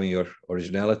congratulations on your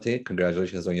originality.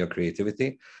 Congratulations on your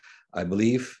creativity. I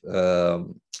believe with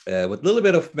a little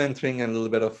bit of mentoring and a little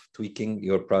bit of tweaking,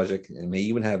 your project may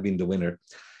even have been the winner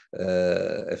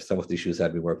if some of the issues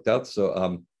had been worked out.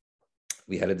 So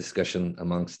we had a discussion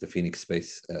amongst the Phoenix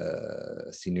Space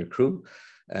senior crew,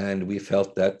 and we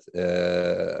felt that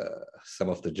some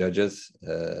of the judges,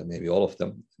 maybe all of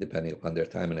them, depending upon their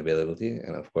time and availability,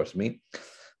 and of course me,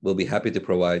 will be happy to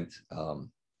provide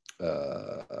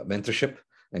mentorship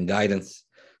and guidance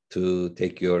to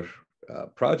take your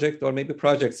project or maybe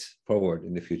projects forward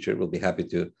in the future. We'll be happy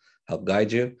to help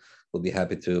guide you. We'll be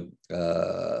happy to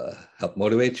help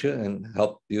motivate you and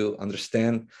help you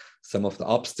understand some of the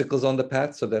obstacles on the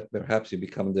path so that perhaps you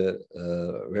become the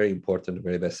very important,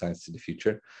 very best scientist in the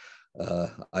future.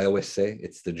 I always say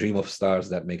it's the dream of stars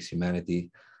that makes humanity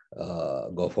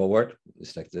go forward.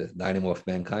 It's like the dynamo of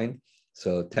mankind.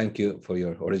 So thank you for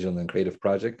your original and creative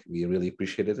project. We really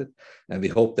appreciated it. And we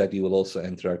hope that you will also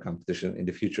enter our competition in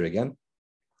the future again.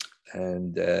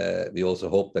 And we also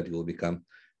hope that you will become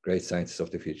great scientists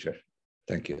of the future.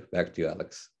 Thank you. Back to you,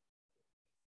 Alex.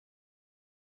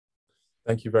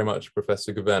 Thank you very much,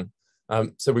 Professor Guven.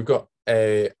 So we've got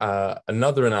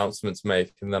another announcement to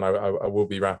make, and then I will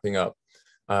be wrapping up.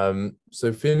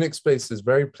 So Phoenix Space is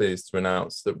very pleased to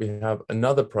announce that we have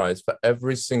another prize for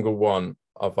every single one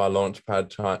of our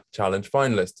Launchpad Challenge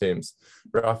finalist teams.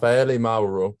 Raffaele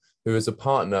Mauro, who is a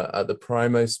partner at the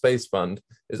Primo Space Fund,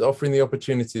 is offering the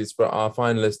opportunities for our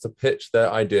finalists to pitch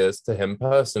their ideas to him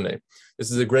personally.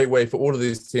 This is a great way for all of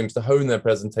these teams to hone their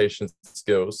presentation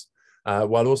skills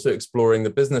while also exploring the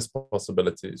business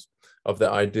possibilities of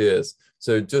their ideas.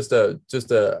 So just a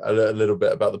little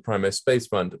bit about the Primo Space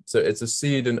Fund. So it's a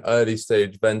seed and early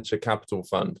stage venture capital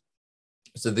fund.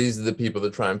 So these are the people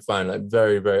that try and find like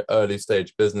very, very early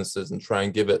stage businesses and try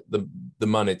and give it the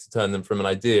money to turn them from an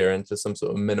idea into some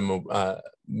sort of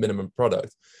minimum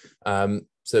product.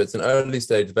 So it's an early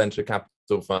stage venture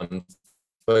capital fund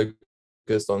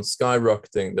focused on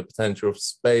skyrocketing the potential of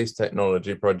space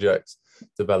technology projects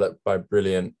developed by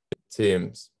brilliant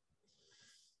teams.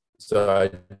 So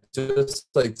I'd just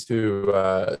like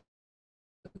to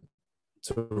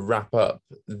wrap up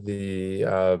the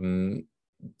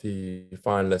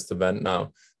finalist event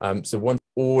now. So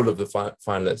all of the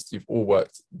finalists, you've all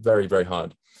worked very, very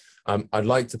hard. I'd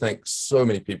like to thank so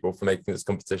many people for making this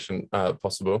competition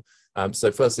possible.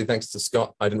 So firstly, thanks to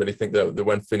Scott. I didn't really think that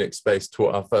when Phoenix Space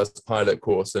taught our first pilot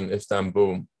course in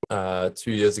Istanbul 2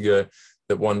 years ago,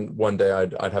 that one day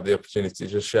I'd have the opportunity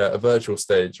to share a virtual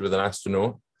stage with an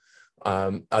astronaut.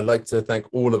 I'd like to thank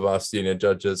all of our senior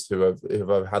judges who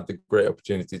I've had the great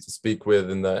opportunity to speak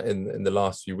with in the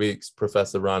last few weeks: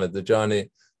 Professor Rana Dajani,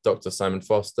 Dr. Simon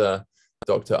Foster,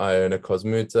 Dr. Iona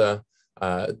Kosmuta,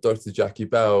 Dr. Jackie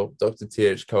Bell, Dr.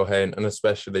 T.H. Cohen, and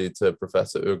especially to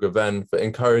Professor Ugo Venn for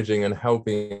encouraging and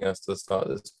helping us to start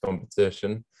this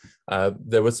competition.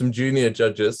 There were some junior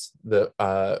judges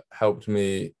that helped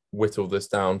me whittle this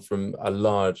down from a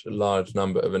large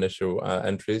number of initial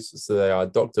entries. So they are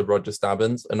Dr. Roger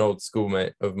Stabbins, an old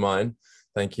schoolmate of mine.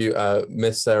 Thank you.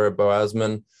 Miss Sarah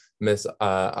Boasman, Miss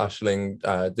Ashling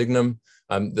Dignam.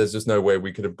 There's just no way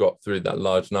we could have got through that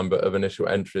large number of initial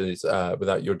entries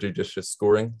without your judicious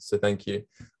scoring. So thank you.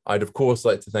 I'd of course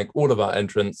like to thank all of our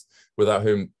entrants, without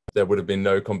whom there would have been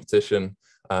no competition.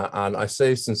 And I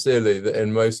say sincerely that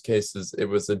in most cases, it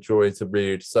was a joy to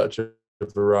read such a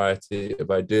variety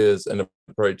of ideas and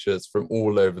approaches from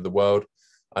all over the world.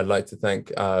 I'd like to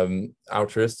thank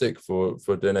Altruistic for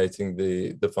donating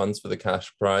the funds for the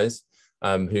cash prize,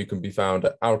 who can be found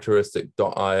at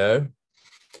altruistic.io.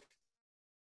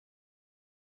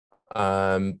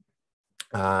 And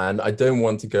I don't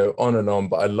want to go on and on,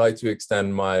 but I'd like to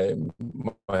extend my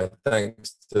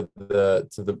thanks to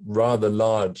the rather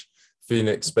large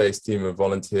Phoenix Space team of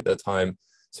volunteers at the time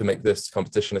to make this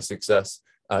competition a success.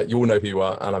 You all know who you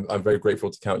are, and I'm very grateful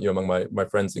to count you among my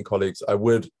friends and colleagues. I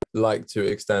would like to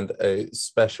extend a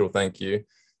special thank you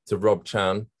to Rob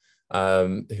Chan,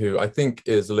 who I think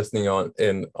is listening on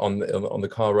the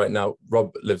car right now.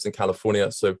 Rob lives in California,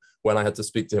 so when I had to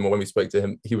speak to him, or when we spoke to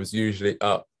him, he was usually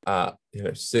up at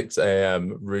 6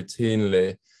 a.m.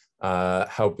 routinely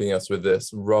helping us with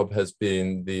this. Rob has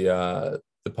been the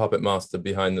puppet master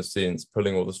behind the scenes,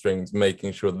 pulling all the strings,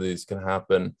 making sure that these can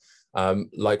happen.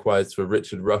 Likewise for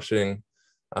Richard Rushing,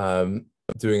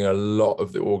 doing a lot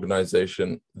of the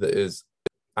organization that is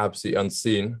absolutely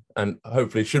unseen and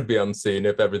hopefully should be unseen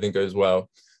if everything goes well,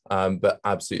 but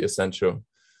absolutely essential.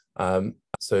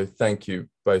 So thank you,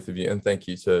 both of you, and thank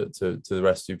you to the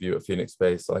rest of you at Phoenix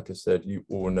Space. Like I said, you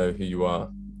all know who you are,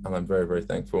 and I'm very, very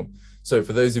thankful. So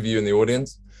for those of you in the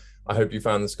audience, I hope you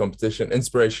found this competition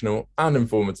inspirational and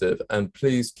informative, and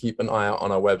please keep an eye out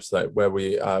on our website where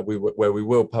we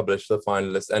will publish the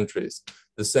finalist entries.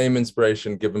 The same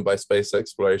inspiration given by space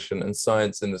exploration and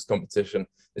science in this competition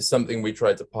is something we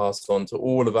try to pass on to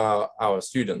all of our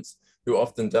students, who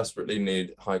often desperately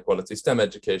need high quality STEM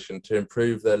education to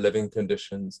improve their living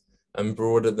conditions and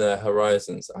broaden their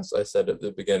horizons, as I said at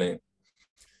the beginning.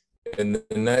 In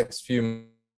the next few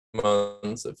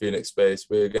months at Phoenix Space,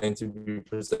 we're going to be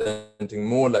presenting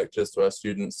more lectures to our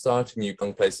students, starting new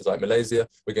places like Malaysia.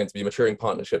 We're going to be maturing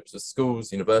partnerships with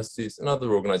schools, universities, and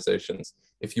other organizations.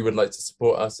 If you would like to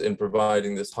support us in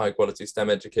providing this high quality STEM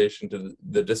education to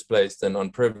the displaced and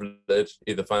unprivileged,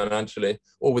 either financially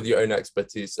or with your own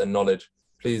expertise and knowledge,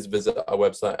 please visit our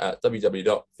website at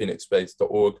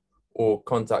www.phoenixspace.org or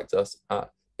contact us at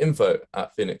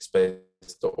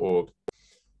info@phoenixspace.org.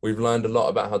 We've learned a lot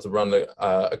about how to run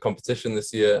a competition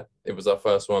this year. It was our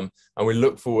first one, and we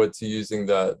look forward to using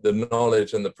the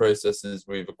knowledge and the processes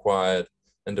we've acquired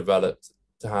and developed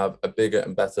to have a bigger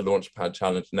and better Launchpad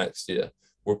challenge next year.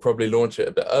 We'll probably launch it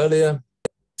a bit earlier,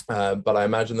 but I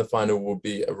imagine the final will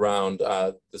be around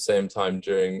the same time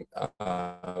during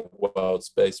World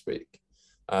Space Week.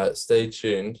 Stay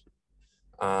tuned,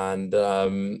 and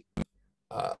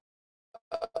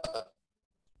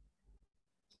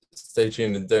stay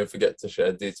tuned, and don't forget to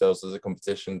share details of the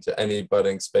competition to any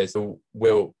budding space.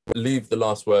 We'll leave the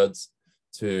last words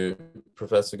to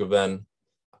Professor Goven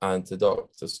and to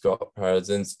Dr. Scott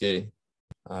Parazynski,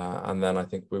 and then I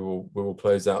think we will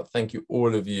close out. Thank you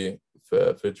all of you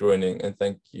for joining, and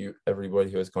thank you everybody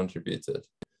who has contributed.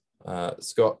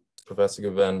 Scott, Professor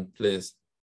Goven, please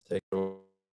take it away.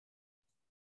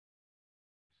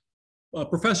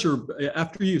 Professor,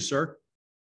 after you, sir.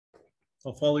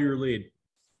 I'll follow your lead.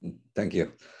 Thank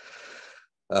you.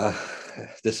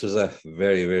 This was a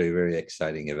very, very, very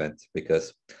exciting event,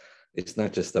 because it's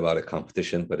not just about a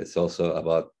competition, but it's also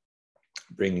about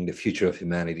bringing the future of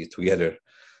humanity together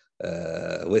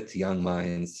with young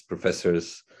minds,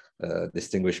 professors,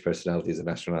 distinguished personalities, and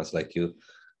astronauts like you,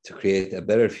 to create a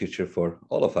better future for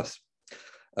all of us.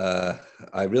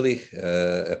 I really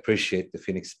appreciate the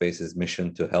Phoenix Space's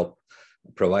mission to help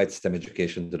provide STEM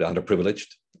education to the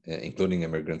underprivileged, including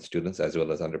immigrant students, as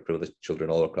well as underprivileged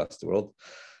children all across the world.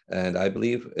 And I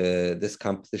believe this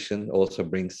competition also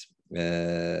brings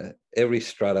every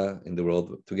strata in the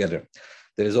world together.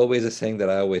 There's always a saying that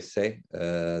I always say.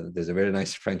 There's a very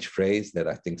nice French phrase that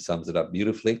I think sums it up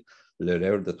beautifully: le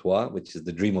rêve de toi, which is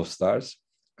the dream of stars.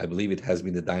 I believe it has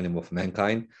been the dynamo of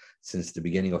mankind since the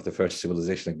beginning of the first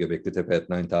civilization at Göbekli Tepe at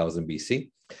 9000 BC.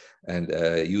 And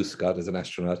you, Scott, as an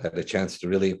astronaut, had a chance to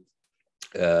really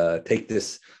take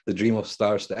the dream of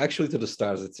stars to the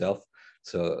stars itself.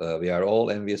 So we are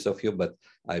all envious of you, but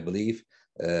I believe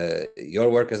your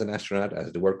work as an astronaut,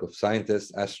 as the work of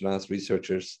scientists, astronauts,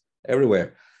 researchers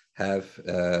everywhere, have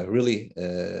really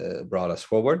brought us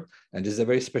forward. And this is a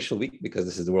very special week because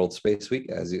this is the World Space Week.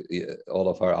 As all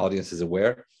of our audience is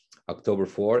aware, October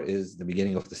 4 is the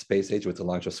beginning of the space age with the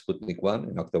launch of Sputnik 1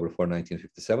 in October 4,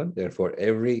 1957. Therefore,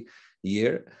 every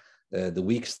year, the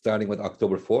week starting with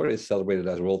October 4 is celebrated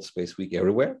as World Space Week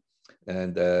everywhere.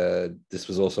 And this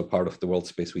was also part of the World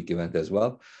Space Week event as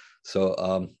well.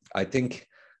 So I think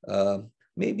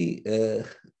maybe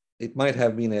it might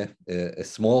have been a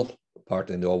small part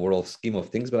in the overall scheme of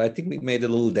things, but I think we made a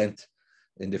little dent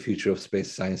in the future of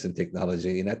space science and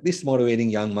technology, in at least motivating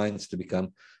young minds to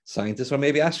become scientists or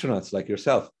maybe astronauts like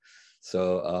yourself.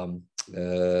 So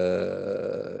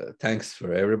thanks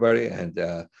for everybody. And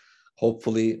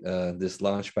hopefully this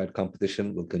Launchpad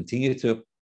competition will continue to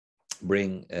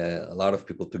bring a lot of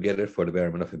people together for the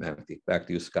betterment of humanity. Back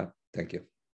to you, Scott. Thank you.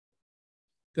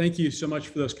 Thank you so much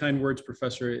for those kind words,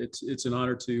 Professor. It's an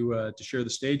honor to share the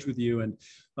stage with you. And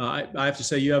I have to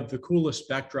say, you have the coolest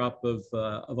backdrop of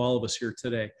all of us here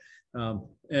today.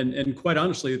 And quite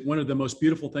honestly, one of the most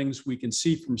beautiful things we can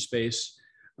see from space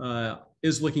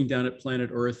is looking down at planet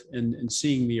Earth and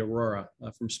seeing the aurora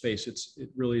from space. It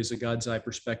really is a God's eye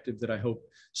perspective that I hope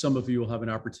some of you will have an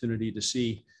opportunity to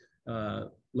see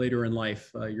later in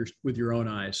life with your own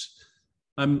eyes.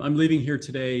 I'm leaving here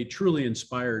today truly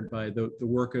inspired by the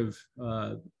work of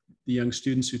the young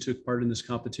students who took part in this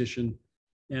competition.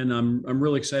 And I'm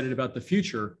really excited about the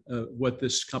future of what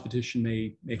this competition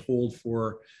may hold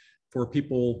for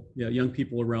people, young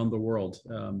people around the world.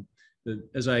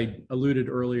 As I alluded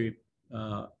earlier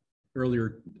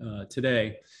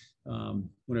today, when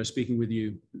I was speaking with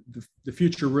you, the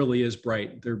future really is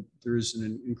bright. There is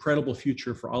an incredible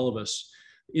future for all of us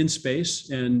in space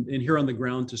and here on the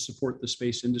ground to support the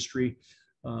space industry.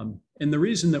 And the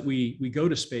reason that we go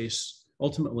to space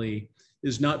ultimately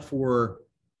is not for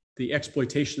the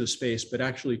exploitation of space, but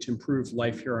actually to improve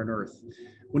life here on Earth.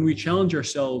 When we challenge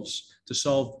ourselves to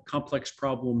solve complex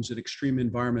problems in extreme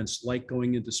environments like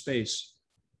going into space,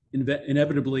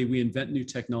 inevitably we invent new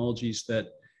technologies that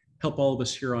help all of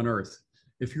us here on Earth.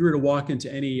 If you were to walk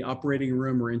into any operating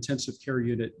room or intensive care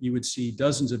unit, you would see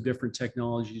dozens of different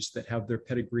technologies that have their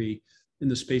pedigree in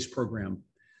the space program.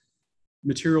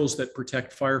 Materials that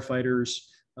protect firefighters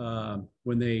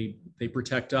when they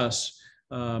protect us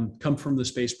come from the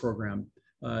space program.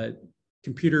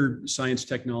 Computer science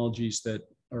technologies that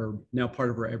are now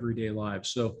part of our everyday lives.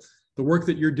 So the work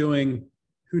that you're doing,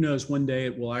 who knows, one day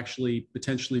it will actually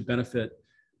potentially benefit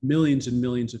millions and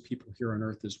millions of people here on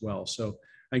Earth as well. So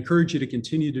I encourage you to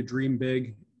continue to dream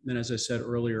big. And as I said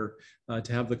earlier,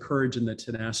 to have the courage and the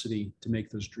tenacity to make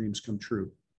those dreams come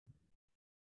true.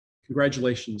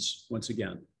 Congratulations once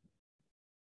again.